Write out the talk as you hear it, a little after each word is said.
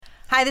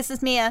Hi, this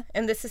is Mia.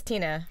 And this is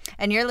Tina.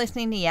 And you're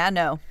listening to Yeah,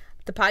 No,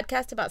 the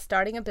podcast about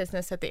starting a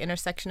business at the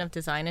intersection of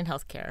design and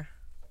healthcare.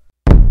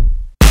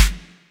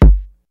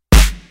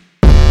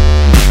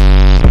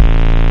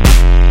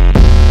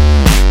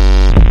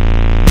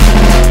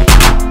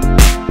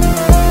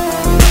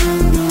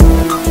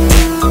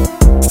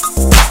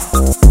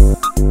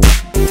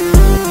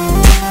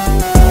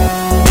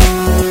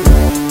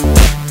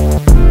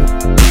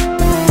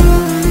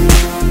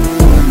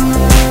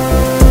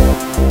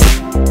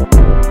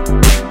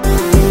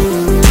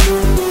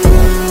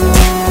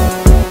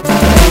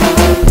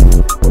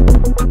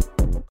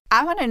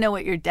 I want to know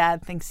what your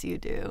dad thinks you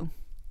do.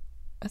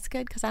 That's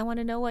good, because I want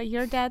to know what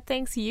your dad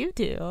thinks you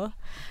do.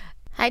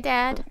 Hi,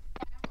 Dad.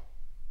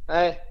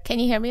 Hi. Can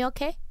you hear me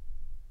okay?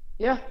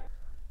 Yeah.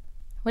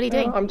 What are you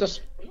doing? I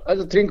just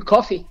drink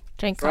coffee.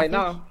 Drink coffee? Right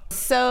now.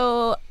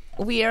 So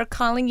we are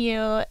calling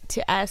you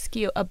to ask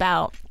you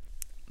about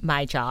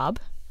my job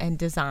and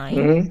design.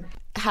 Mm-hmm.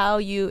 How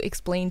you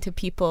explain to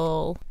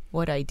people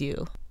what I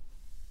do.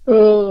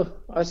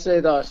 I say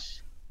that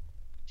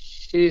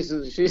she's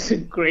a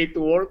great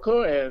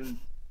worker and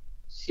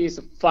she's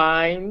a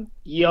fine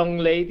young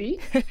lady.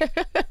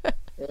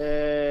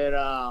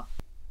 And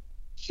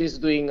she's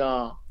doing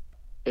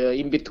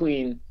in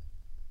between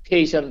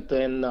patient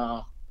and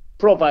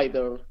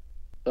provider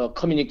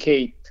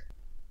communicate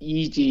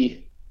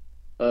easy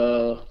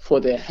for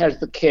the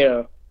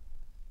healthcare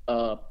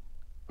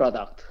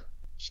product.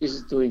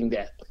 She's doing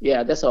that.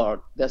 Yeah, that's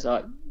all. That's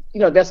all.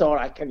 That's all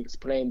I can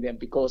explain them,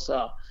 because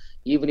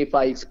even if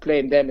I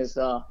explain them,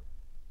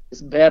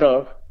 it's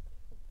better.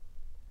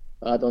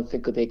 I don't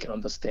think they can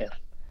understand.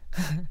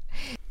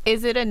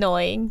 Is it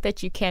annoying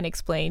that you can't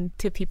explain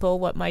to people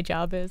what my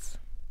job is?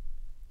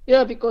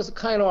 Yeah, because it's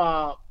kind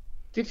of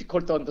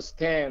difficult to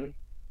understand.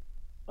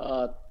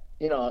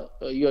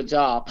 Your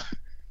job.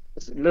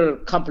 It's a little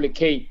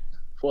complicated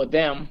for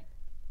them.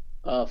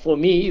 For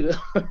me.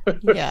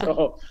 Yeah.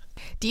 So,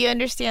 do you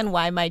understand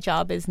why my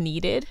job is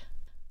needed?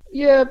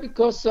 Yeah,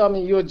 because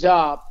your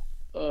job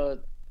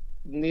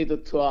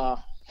needed to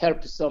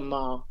help some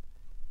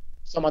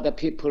other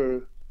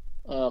people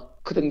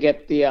couldn't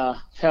get the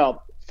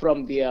help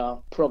from the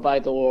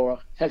provider or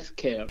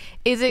healthcare.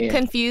 Is it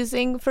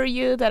confusing for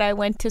you that I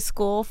went to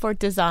school for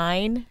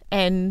design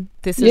and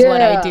this is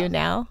what I do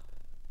now?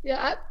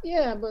 Yeah,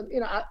 but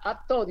I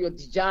thought your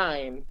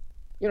design,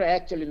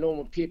 actually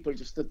normal people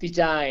just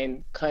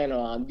design kind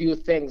of new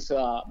things,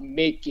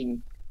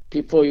 making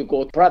before you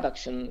go to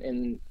production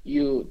and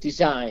you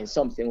design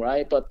something,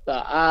 right? But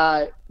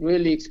I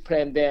really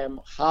explain them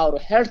how the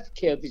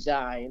healthcare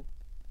design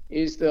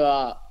is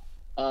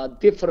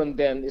different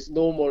than is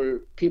normal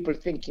people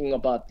thinking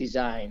about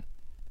design.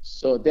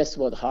 So that's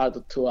what hard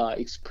to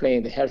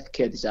explain the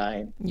healthcare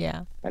design.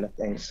 Yeah. Kind of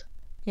things.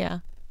 Yeah.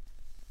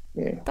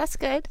 Yeah. That's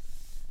good.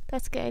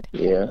 That's good.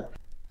 Yeah.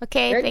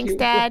 Okay, Thank thanks, you.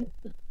 Dad.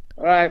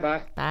 All right,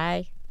 bye.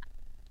 Bye.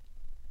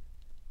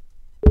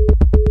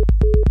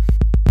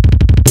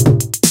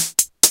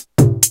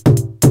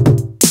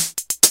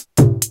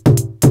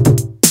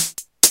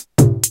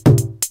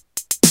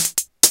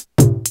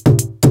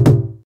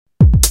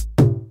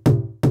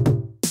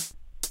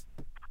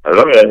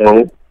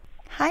 Hello.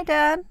 Hi,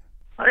 Dad.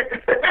 Hi.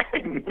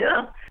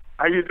 Yeah.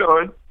 How you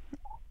doing?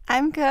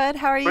 I'm good.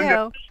 How are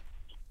you?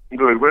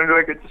 Good. When do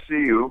I get to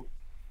see you?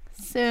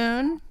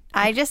 Soon.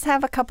 I just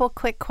have a couple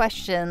quick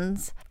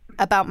questions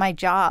about my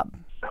job.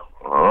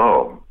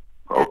 Oh,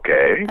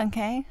 okay.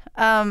 Okay.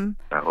 I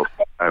hope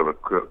I have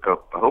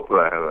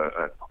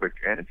a quick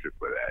answer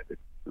for that.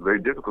 It's a very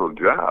difficult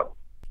job.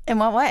 In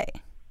what way?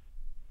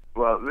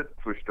 Well,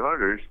 for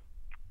starters,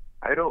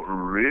 I don't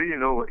really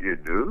know what you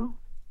do.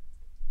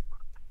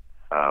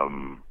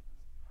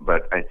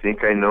 But I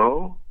think I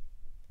know.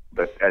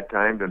 But at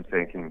times I'm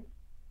thinking,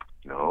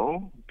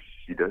 no,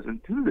 she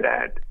doesn't do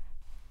that.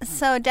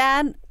 So,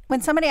 Dad, when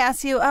somebody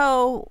asks you,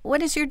 "Oh, what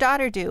does your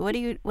daughter do?" What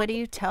do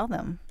you tell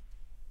them?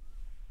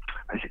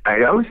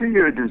 I always say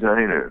you're a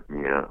designer.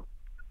 Yeah,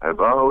 I've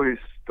always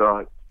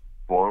thought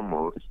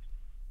foremost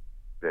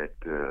that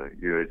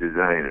you're a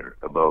designer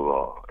above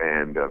all,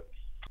 and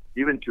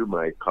even to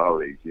my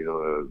colleagues,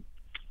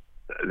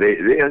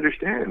 they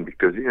understand,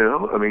 because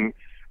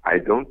I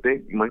don't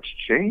think much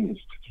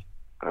changed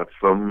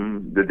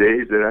from the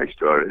days that I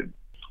started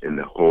in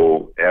the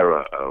whole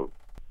era of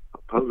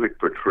public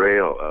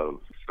portrayal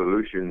of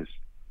solutions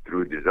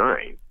through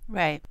design.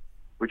 Right.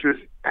 Which was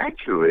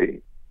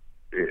actually,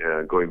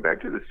 going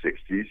back to the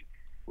 60s,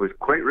 was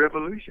quite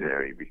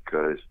revolutionary,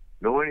 because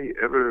no one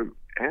ever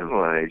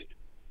analyzed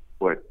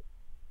what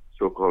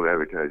so-called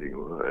advertising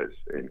was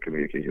and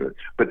communication was.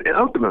 But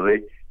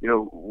ultimately,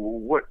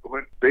 what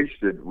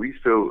basically we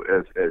feel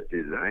as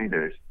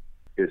designers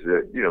is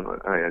that,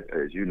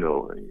 as you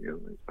know,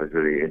 I was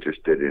really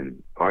interested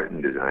in art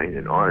and design,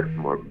 and art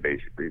more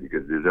basically,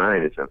 because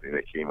design is something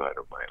that came out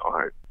of my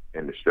art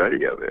and the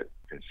study of it.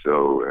 And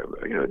so,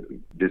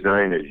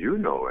 design as you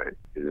know it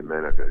is a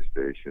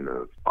manifestation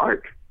of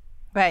art.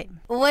 Right.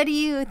 What do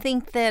you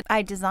think that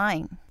I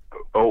design?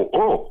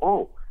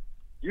 Oh.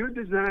 You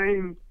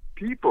design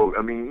people.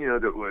 I mean,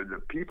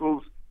 the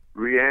people's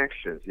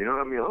reactions.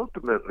 I mean,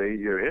 ultimately,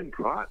 your end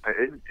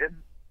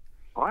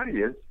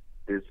audience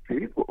is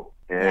people,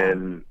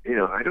 and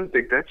I don't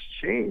think that's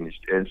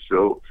changed. And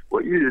so,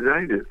 what you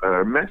designed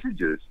are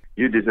messages.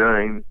 You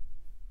design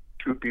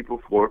to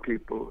people, for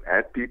people,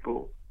 at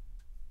people,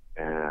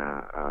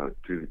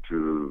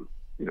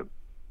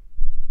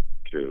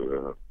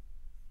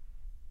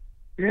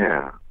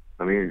 yeah.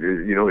 I mean,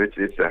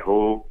 it's that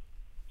whole,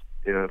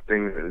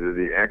 thing,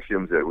 the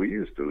axioms that we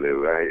used to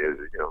live by is,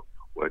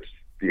 what's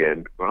the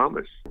end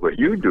promise? What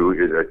you do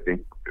is, I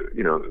think,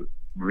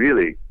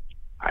 really,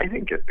 I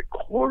think at the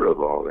core of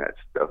all that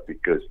stuff,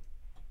 because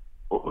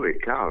holy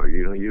cow,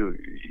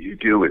 you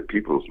deal with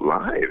people's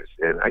lives,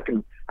 and I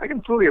can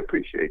fully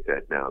appreciate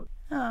that now.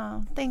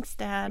 Oh, thanks,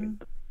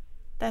 Dad.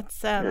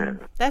 That's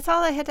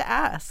all I had to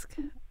ask.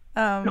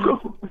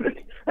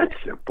 That's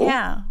simple.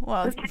 Yeah,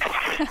 well,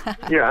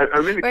 yeah,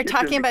 I'm in the we're kitchen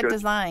talking about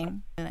because-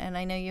 design, and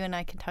I know you and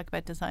I can talk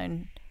about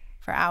design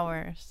for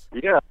hours.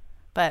 Yeah.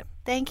 But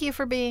thank you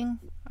for being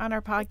on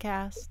our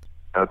podcast.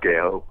 Okay,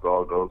 I hope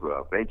all goes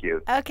well. Thank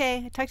you.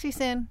 Okay, talk to you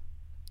soon.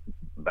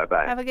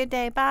 Bye-bye. Have a good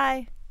day.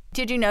 Bye.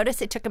 Did you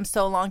notice it took him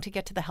so long to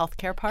get to the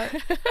healthcare part?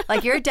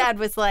 Like your dad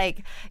was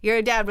like, you're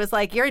in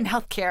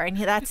healthcare, and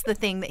that's the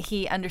thing that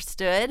he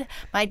understood.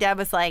 My dad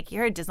was like,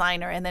 you're a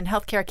designer, and then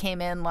healthcare came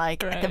in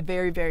like at the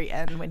very, very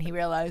end when he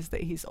realized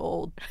that he's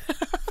old.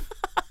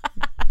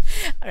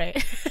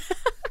 Right.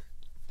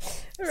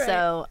 Right.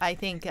 So I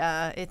think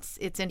it's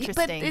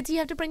interesting. But you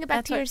have to bring it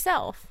back to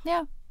yourself.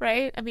 Yeah.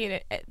 Right? I mean,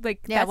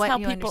 that's what how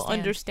you people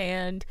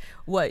understand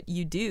what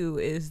you do,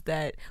 is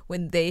that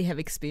when they have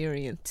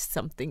experienced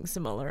something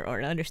similar or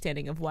an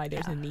understanding of why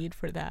there's a need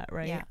for that,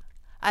 right? Yeah.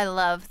 I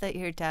love that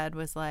your dad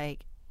was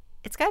like,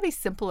 it's got to be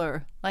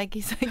simpler. Like,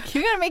 he's like,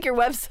 you got to make your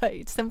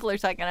website simpler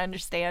so I can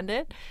understand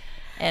it.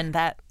 And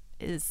that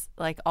is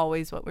like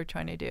always what we're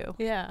trying to do.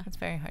 Yeah. It's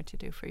very hard to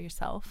do for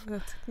yourself.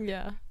 That's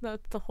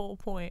the whole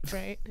point,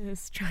 right?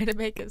 Is trying to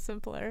make it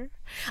simpler.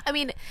 I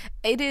mean,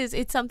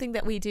 it's something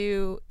that we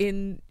do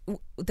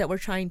that we're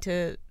trying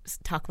to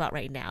talk about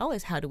right now,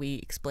 is how do we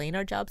explain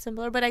our job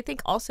simpler. But I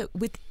think also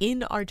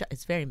within our job,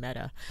 it's very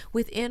meta.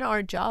 Within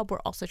our job, we're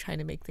also trying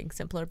to make things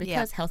simpler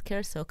because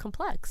healthcare is so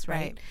complex,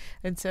 right?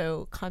 And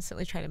so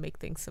constantly trying to make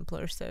things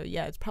simpler. So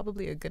yeah, it's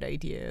probably a good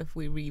idea if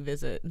we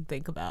revisit and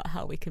think about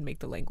how we can make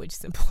the language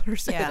simpler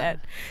so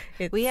that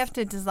we have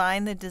to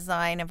design the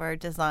design of our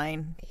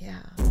design.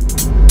 Yeah.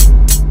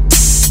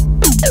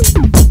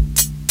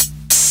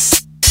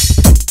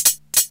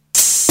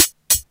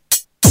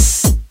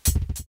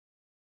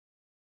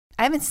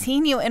 I haven't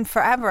seen you in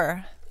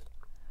forever.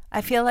 I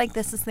feel like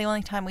this is the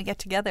only time we get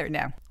together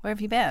now. Where have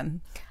you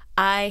been?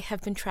 I have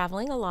been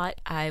traveling a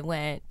lot. I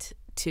went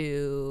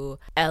to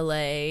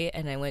LA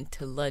and I went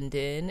to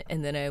London,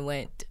 and then I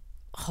went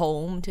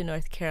home to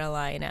North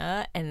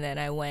Carolina, and then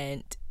I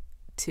went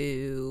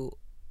to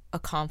a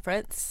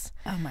conference.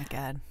 Oh my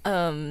God.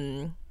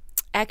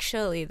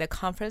 Actually, the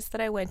conference that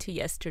I went to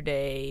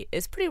yesterday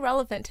is pretty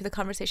relevant to the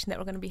conversation that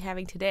we're going to be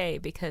having today,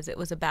 because it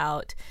was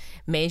about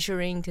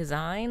measuring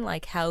design.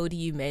 Like, how do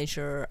you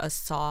measure a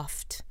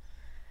soft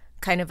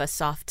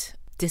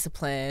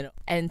discipline?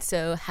 And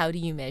so how do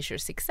you measure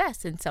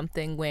success in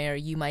something where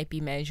you might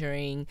be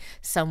measuring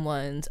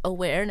someone's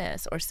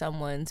awareness or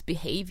someone's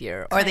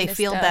behavior, or they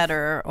feel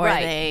better, or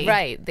they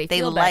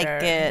feel like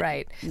better, it,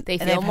 right? They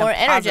and feel more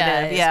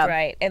energized, yeah.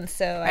 right? And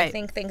so I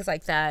think things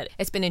like that,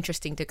 it's been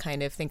interesting to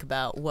kind of think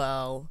about,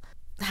 well,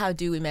 how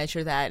do we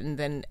measure that? And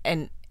then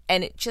and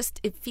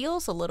it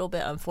feels a little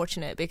bit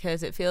unfortunate,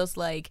 because it feels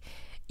like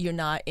you're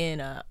not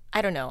in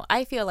I don't know.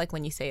 I feel like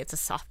when you say it's a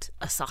soft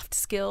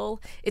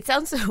skill, it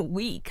sounds so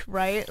weak,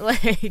 right?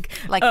 Like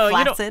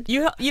flaccid.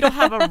 You don't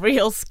have a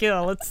real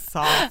skill. It's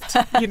soft,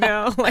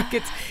 like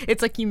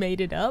it's like you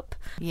made it up.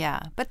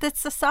 Yeah, but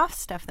it's the soft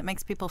stuff that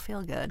makes people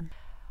feel good.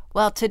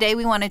 Well, today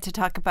we wanted to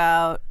talk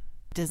about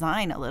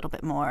design a little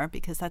bit more,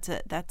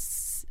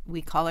 because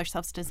we call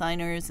ourselves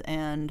designers,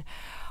 and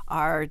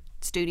our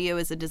studio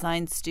is a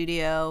design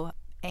studio.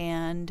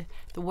 And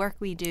the work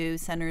we do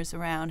centers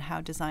around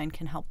how design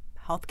can help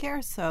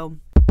healthcare. So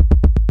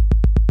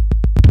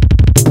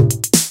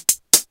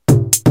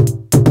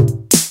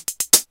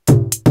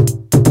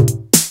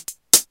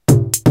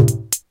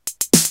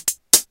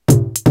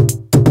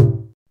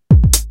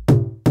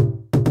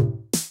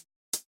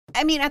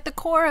I mean, at the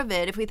core of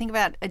it, if we think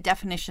about a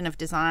definition of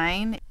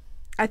design,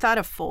 I thought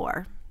of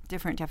 4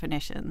 different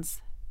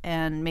definitions.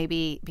 And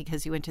maybe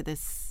because you went to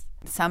this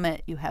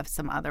summit, you have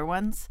some other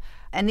ones.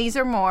 And these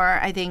are more,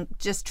 I think,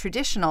 just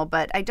traditional,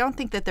 but I don't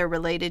think that they're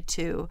related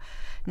to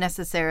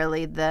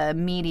necessarily the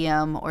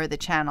medium or the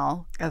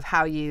channel of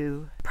how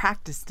you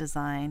practice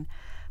design.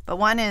 But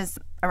one is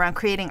around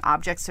creating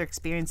objects or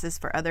experiences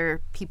for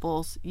other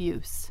people's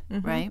use,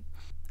 right?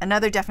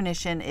 Another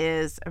definition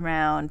is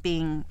around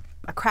being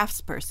a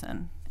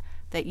craftsperson,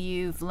 that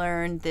you've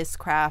learned this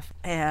craft,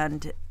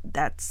 and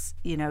that's,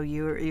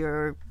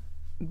 you're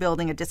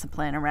building a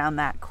discipline around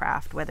that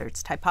craft, whether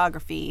it's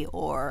typography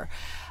or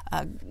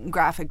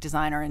graphic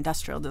design or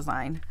industrial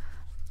design.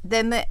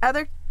 Then the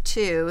other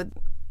two.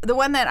 The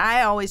one that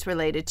I always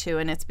related to,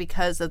 and it's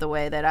because of the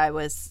way that I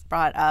was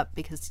brought up,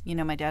 because, you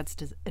know, my dad's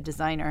a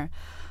designer,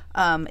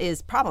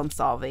 is problem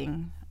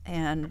solving.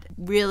 And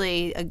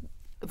really,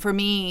 for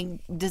me,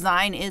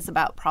 design is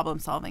about problem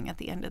solving at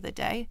the end of the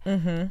day.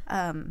 Mm-hmm.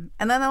 And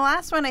then the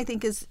last one, I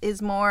think,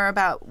 is more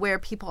about where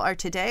people are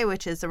today,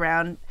 which is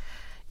around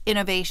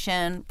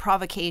innovation,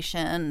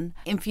 provocation,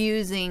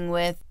 infusing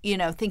with, you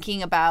know,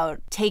 thinking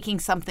about taking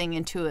something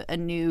into a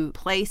new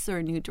place or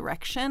a new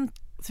direction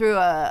through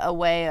a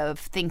way of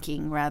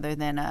thinking rather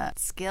than a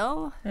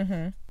skill.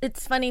 Mm-hmm.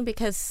 It's funny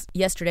because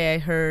yesterday I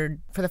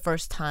heard for the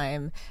first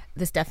time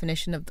this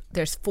definition of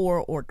there's 4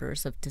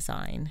 orders of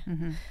design.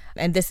 Mm-hmm.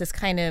 And this is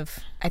kind of,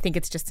 I think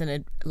it's just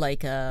a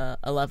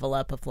level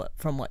up of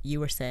from what you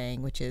were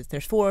saying, which is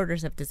there's 4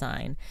 orders of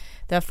design.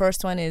 The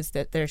first one is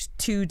that there's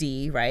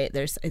 2D, right?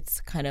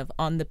 It's kind of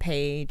on the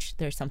page.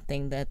 There's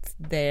something that's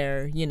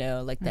there, you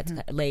know, like that's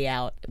kind of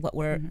layout, what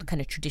we're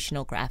kind of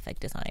traditional graphic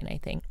design, I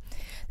think.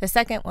 The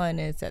second one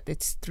is that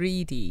it's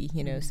 3D,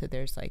 you know, so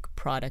there's like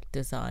product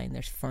design,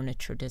 there's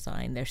furniture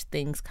design, there's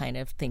things kind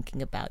of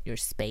thinking about your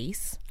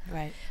space.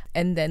 Right.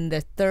 And then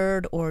the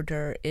third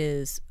order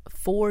is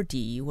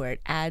 4D, where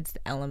it adds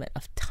the element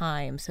of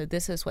time. So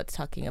this is what's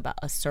talking about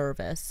a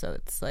service. So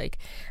it's like,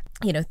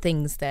 you know,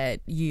 things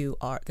that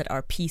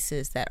are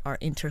pieces that are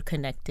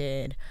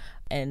interconnected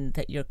and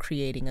that you're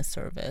creating a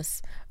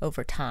service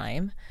over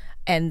time.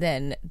 And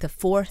then the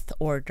fourth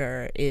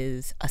order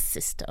is a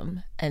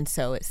system. And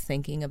so it's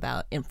thinking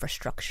about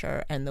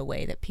infrastructure and the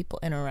way that people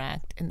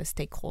interact and the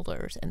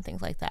stakeholders and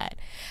things like that.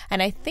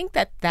 And I think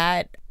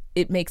that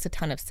it makes a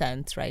ton of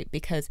sense, right?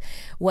 Because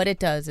what it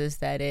does is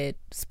that it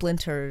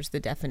splinters the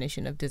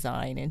definition of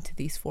design into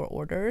these 4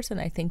 orders. And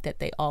I think that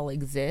they all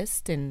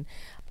exist. And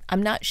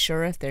I'm not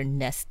sure if they're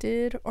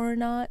nested or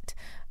not.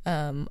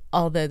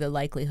 Although the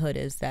likelihood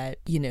is that,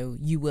 you know,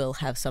 you will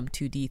have some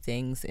 2D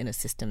things in a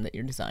system that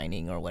you're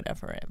designing or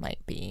whatever it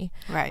might be.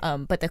 Right.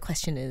 But the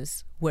question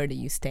is, where do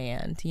you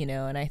stand, you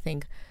know? And I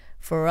think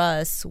for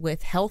us,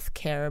 with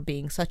healthcare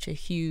being such a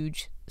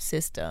huge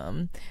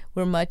system,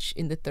 we're much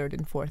in the third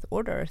and fourth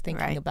order,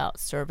 thinking about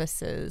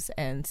services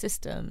and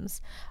systems.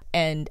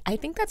 And I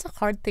think that's a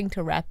hard thing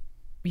to wrap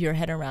your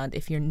head around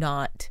if you're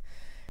not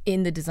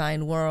in the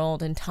design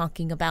world and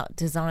talking about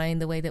design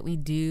the way that we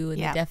do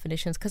and the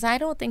definitions, because I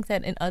don't think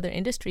that in other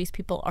industries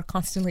people are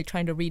constantly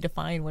trying to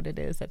redefine what it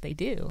is that they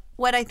do.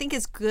 What I think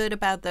is good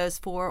about those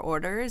 4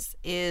 orders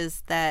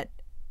is that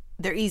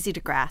they're easy to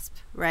grasp,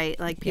 right?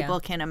 Like people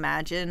can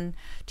imagine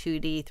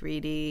 2D,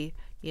 3D,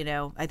 you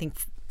know. I think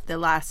the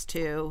last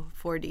 2,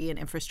 4D and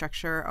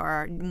infrastructure,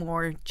 are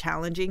more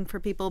challenging for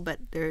people, but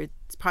there's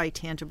probably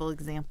tangible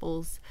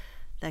examples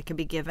that could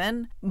be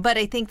given. But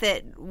I think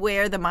that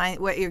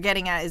what you're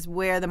getting at is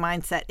where the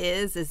mindset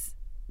is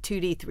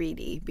 2D,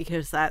 3D,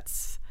 because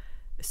that's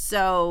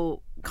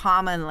so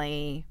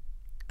commonly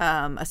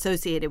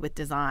associated with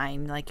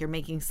design. Like you're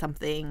making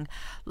something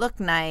look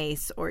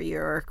nice, or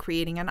you're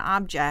creating an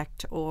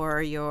object,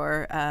 or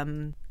you're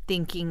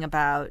thinking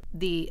about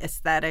the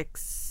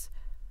aesthetics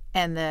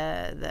and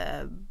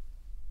the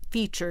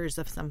features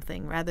of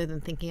something rather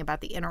than thinking about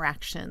the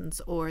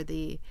interactions or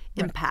the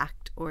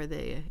impact or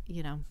the,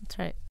 you know. That's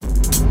right.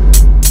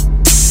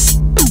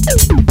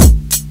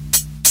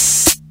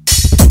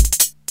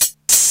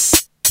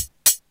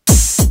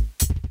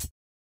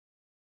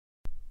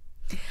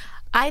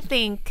 I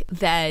think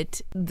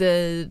that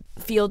the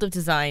field of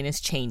design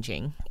is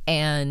changing,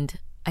 and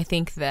I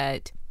think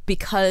that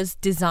because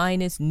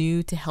design is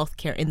new to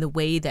healthcare in the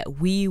way that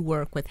we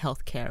work with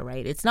healthcare,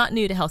 right? It's not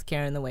new to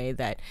healthcare in the way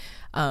that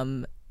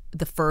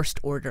the first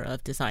order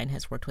of design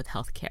has worked with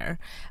healthcare.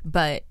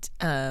 But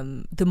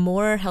the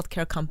more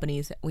healthcare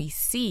companies that we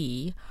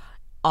see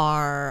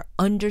are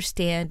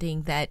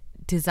understanding that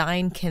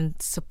design can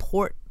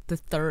support the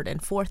third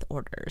and fourth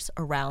orders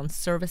around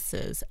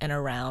services and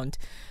around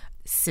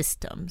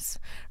systems,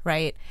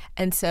 right?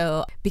 And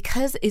so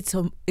because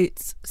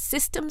it's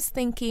systems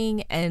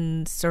thinking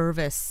and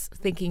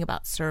thinking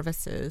about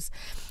services,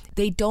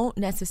 they don't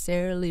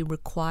necessarily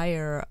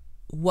require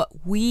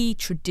what we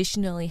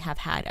traditionally have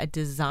had a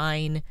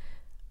design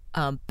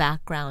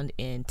background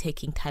in,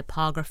 taking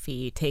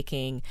typography,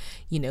 taking,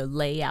 you know,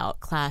 layout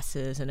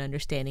classes and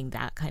understanding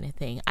that kind of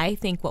thing. I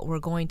think what we're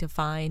going to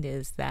find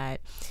is that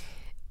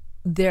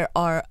there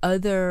are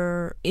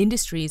other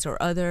industries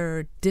or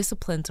other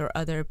disciplines or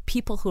other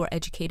people who are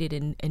educated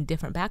in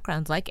different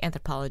backgrounds, like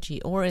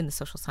anthropology or in the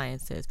social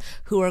sciences,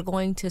 who are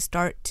going to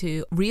start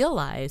to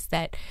realize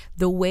that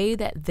the way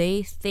that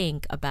they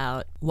think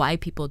about why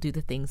people do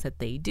the things that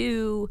they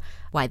do,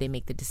 why they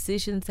make the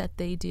decisions that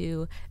they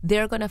do,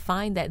 they're going to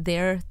find that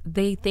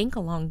they think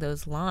along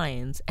those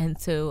lines. And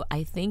so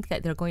I think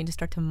that they're going to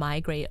start to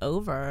migrate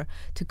over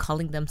to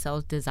calling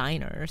themselves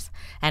designers.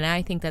 And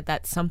I think that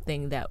that's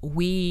something that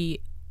we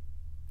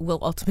will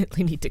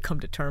ultimately need to come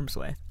to terms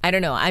with. I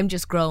don't know. I'm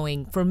just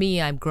growing. For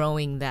me, I'm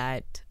growing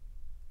that.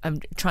 I'm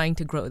trying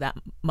to grow that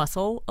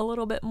muscle a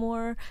little bit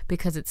more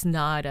because it's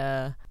not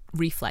a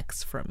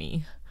reflex for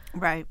me.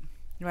 Right.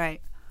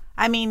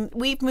 I mean,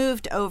 we've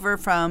moved over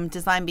from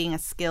design being a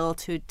skill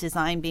to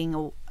design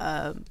being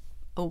an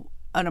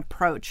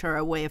approach or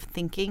a way of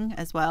thinking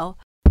as well.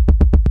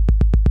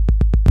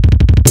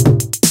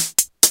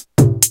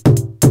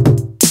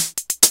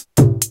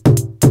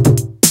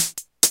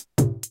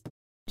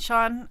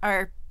 Sean,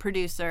 our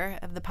producer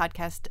of the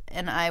podcast,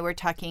 and I were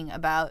talking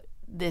about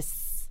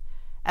this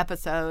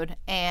episode,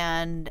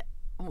 and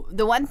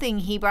the one thing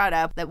he brought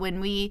up that when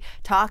we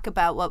talk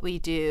about what we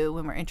do,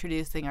 when we're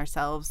introducing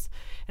ourselves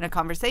in a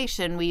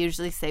conversation, we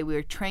usually say we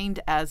were trained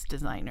as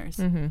designers.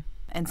 Mm-hmm.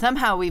 And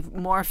somehow we've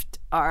morphed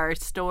our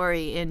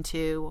story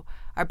into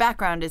our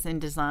background is in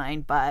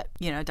design, but,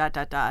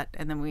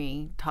 and then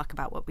we talk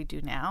about what we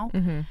do now.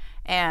 Mm-hmm.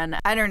 And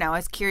I don't know, I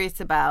was curious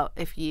about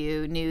if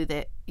you knew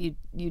that you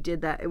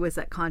did that, was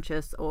that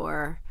conscious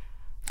or...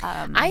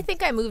 I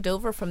think I moved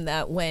over from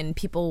that when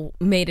people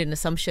made an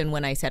assumption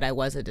when I said I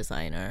was a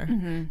designer.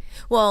 Mm-hmm.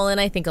 Well, and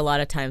I think a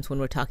lot of times when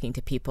we're talking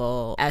to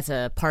people as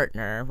a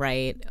partner,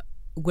 right,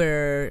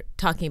 we're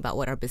talking about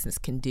what our business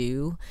can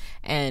do.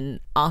 And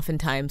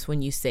oftentimes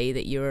when you say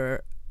that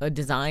you're a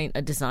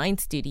design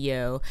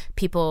studio,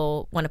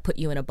 people want to put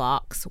you in a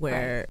box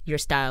where you're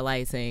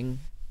stylizing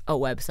a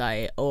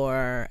website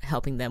or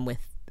helping them with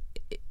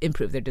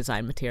improve their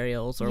design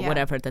materials or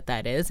whatever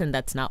that is, and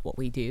that's not what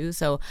we do.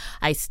 So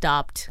I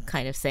stopped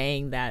kind of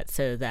saying that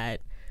so that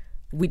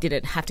we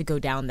didn't have to go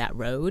down that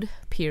road,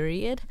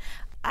 period.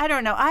 I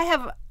don't know.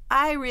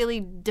 I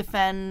really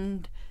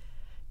defend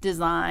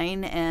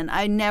design, and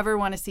I never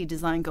want to see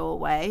design go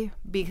away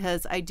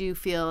because I do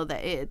feel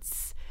that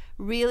it's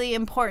really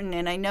important,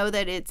 and I know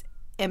that it's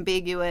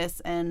ambiguous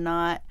and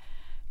not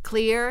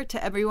clear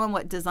to everyone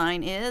what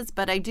design is,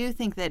 but I do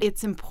think that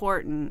it's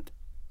important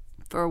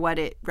for what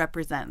it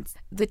represents.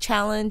 The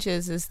challenge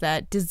is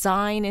that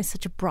design is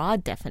such a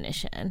broad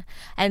definition.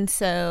 And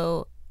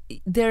so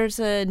there's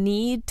a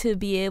need to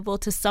be able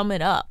to sum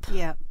it up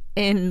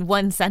in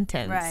one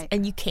sentence. Right.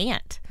 And you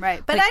can't.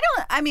 Right. But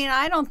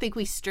I don't think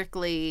we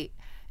strictly,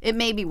 it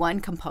may be one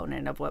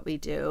component of what we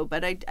do,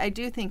 but I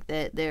do think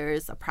that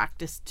there's a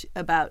practice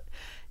about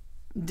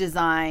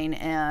design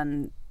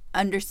and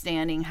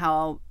understanding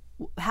how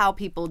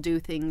people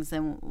do things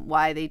and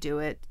why they do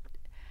it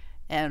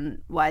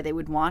and why they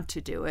would want to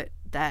do it.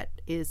 That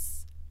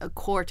is a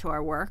core to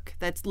our work.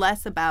 That's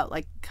less about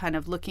like kind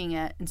of looking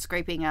at and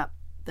scraping up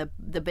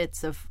the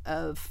bits of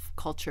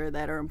culture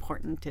that are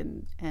important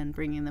and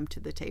bringing them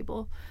to the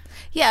table.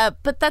 Yeah,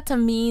 but that's a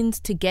means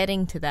to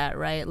getting to that,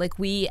 right? Like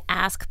we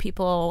ask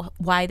people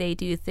why they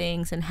do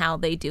things and how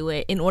they do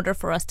it in order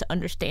for us to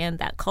understand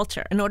that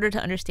culture, in order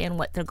to understand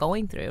what they're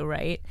going through,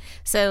 right?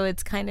 So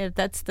it's kind of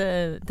that's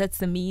the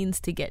means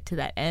to get to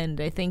that end.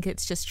 I think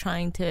it's just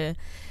trying to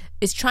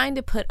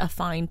put a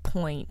fine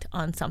point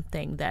on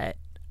something that,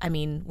 I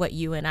mean, what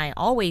you and I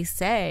always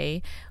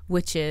say,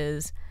 which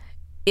is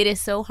it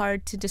is so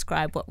hard to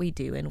describe what we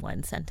do in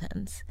one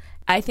sentence.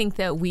 I think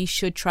that we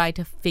should try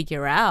to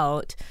figure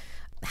out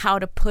how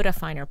to put a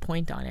finer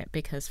point on it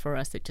because for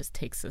us it just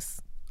takes us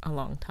a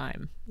long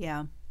time.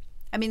 Yeah.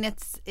 I mean,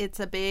 it's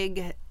a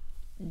big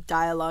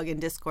dialogue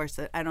and discourse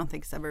that I don't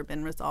think has ever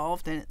been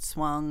resolved, and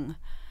it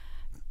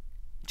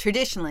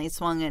traditionally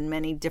swung in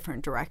many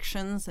different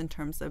directions in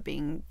terms of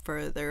being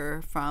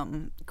further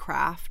from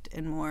craft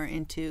and more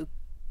into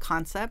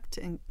concept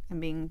and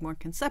being more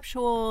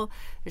conceptual.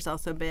 There's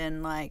also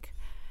been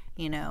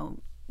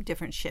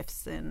different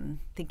shifts in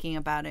thinking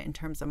about it in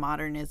terms of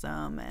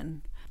modernism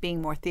and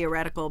being more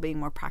theoretical, being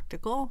more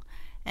practical.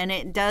 And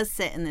it does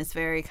sit in this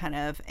very kind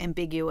of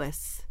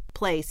ambiguous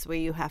place where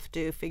you have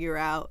to figure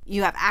out,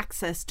 you have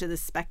access to the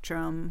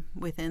spectrum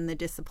within the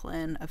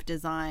discipline of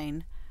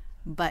design,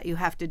 but you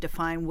have to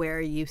define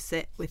where you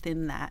sit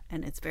within that,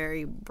 and it's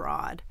very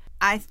broad.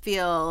 I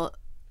feel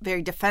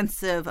very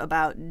defensive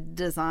about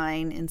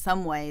design in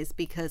some ways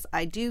because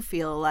I do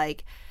feel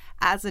like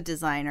as a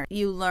designer,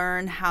 you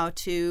learn how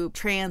to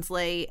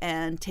translate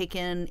and take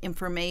in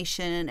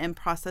information and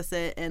process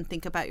it and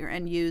think about your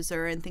end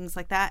user and things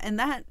like that. And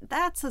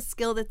that's a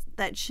skill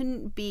that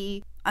shouldn't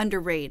be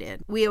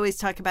underrated. We always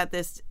talk about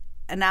this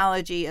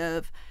analogy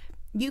of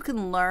you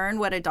can learn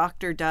what a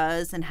doctor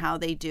does and how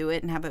they do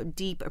it and have a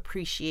deep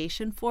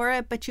appreciation for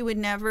it, but you would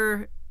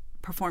never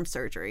perform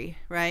surgery,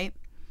 right?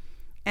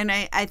 And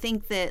I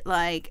think that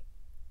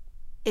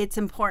it's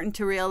important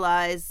to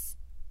realize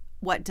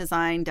what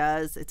design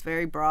does. It's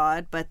very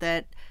broad, but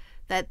that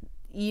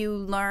you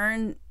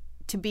learn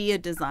to be a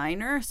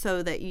designer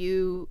so that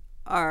you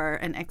are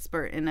an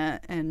expert and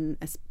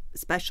a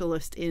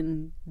specialist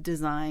in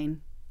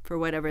design for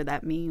whatever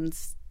that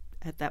means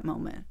at that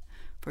moment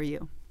for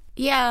you.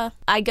 Yeah,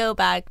 I go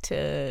back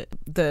to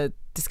the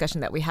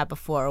discussion that we had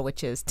before,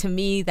 which is, to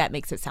me, that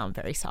makes it sound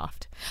very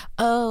soft.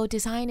 Oh,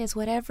 design is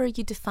whatever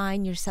you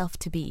define yourself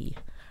to be.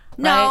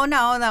 Right?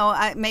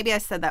 No. Maybe I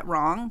said that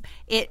wrong.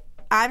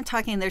 I'm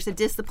talking, there's a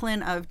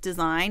discipline of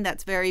design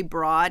that's very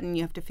broad, and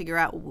you have to figure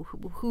out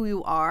who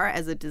you are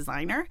as a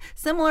designer.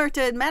 Similar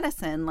to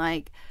medicine,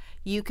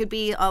 You could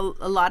be a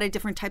lot of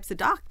different types of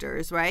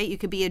doctors, right? You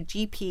could be a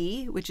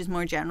GP, which is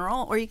more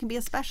general, or you can be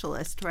a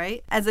specialist,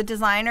 right? As a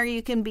designer,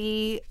 you can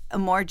be a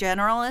more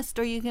generalist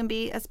or you can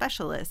be a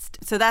specialist.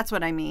 So that's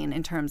what I mean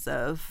in terms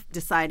of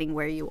deciding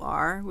where you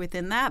are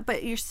within that.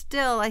 But you're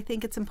still, I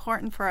think it's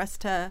important for us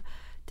to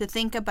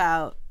think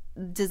about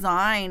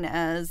design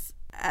as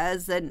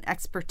an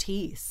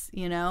expertise,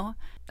 you know?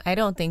 I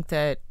don't think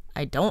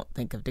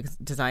of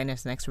design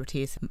as an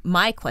expertise.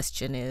 My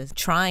question is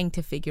trying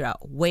to figure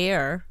out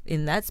where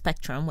in that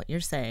spectrum, what you're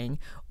saying,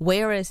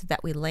 where is it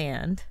that we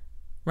land,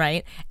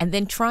 right? And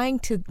then trying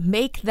to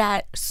make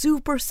that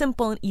super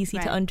simple and easy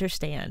to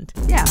understand.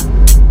 Yeah.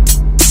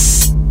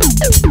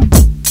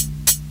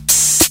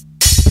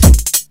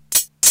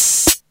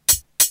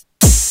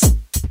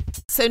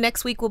 So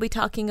next week we'll be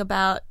talking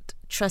about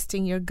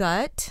trusting your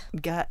gut.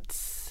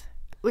 Guts,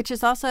 which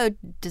is also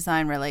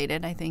design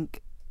related, I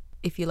think.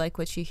 If you like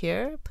what you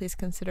hear, please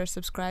consider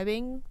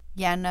subscribing.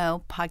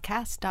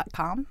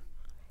 YaNoPodcast.com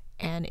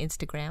and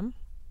Instagram.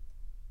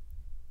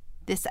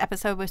 This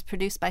episode was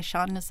produced by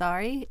Sean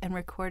Nazari and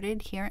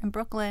recorded here in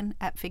Brooklyn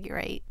at Figure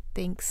 8.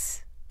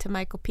 Thanks to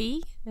Michael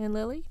P. and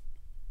Lily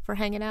for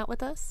hanging out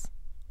with us.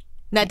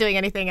 Not doing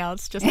anything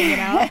else, just hanging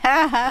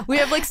out. We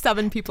have like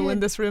 7 people in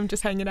this room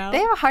just hanging out. They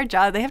have a hard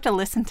job. They have to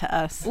listen to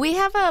us. We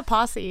have a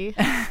posse.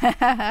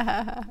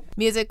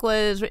 Music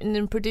was written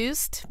and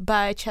produced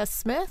by Chess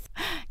Smith.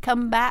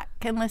 Come back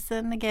and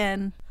listen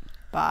again.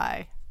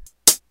 Bye.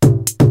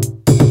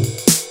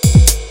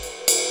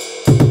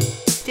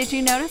 Did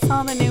you notice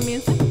all the new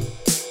music?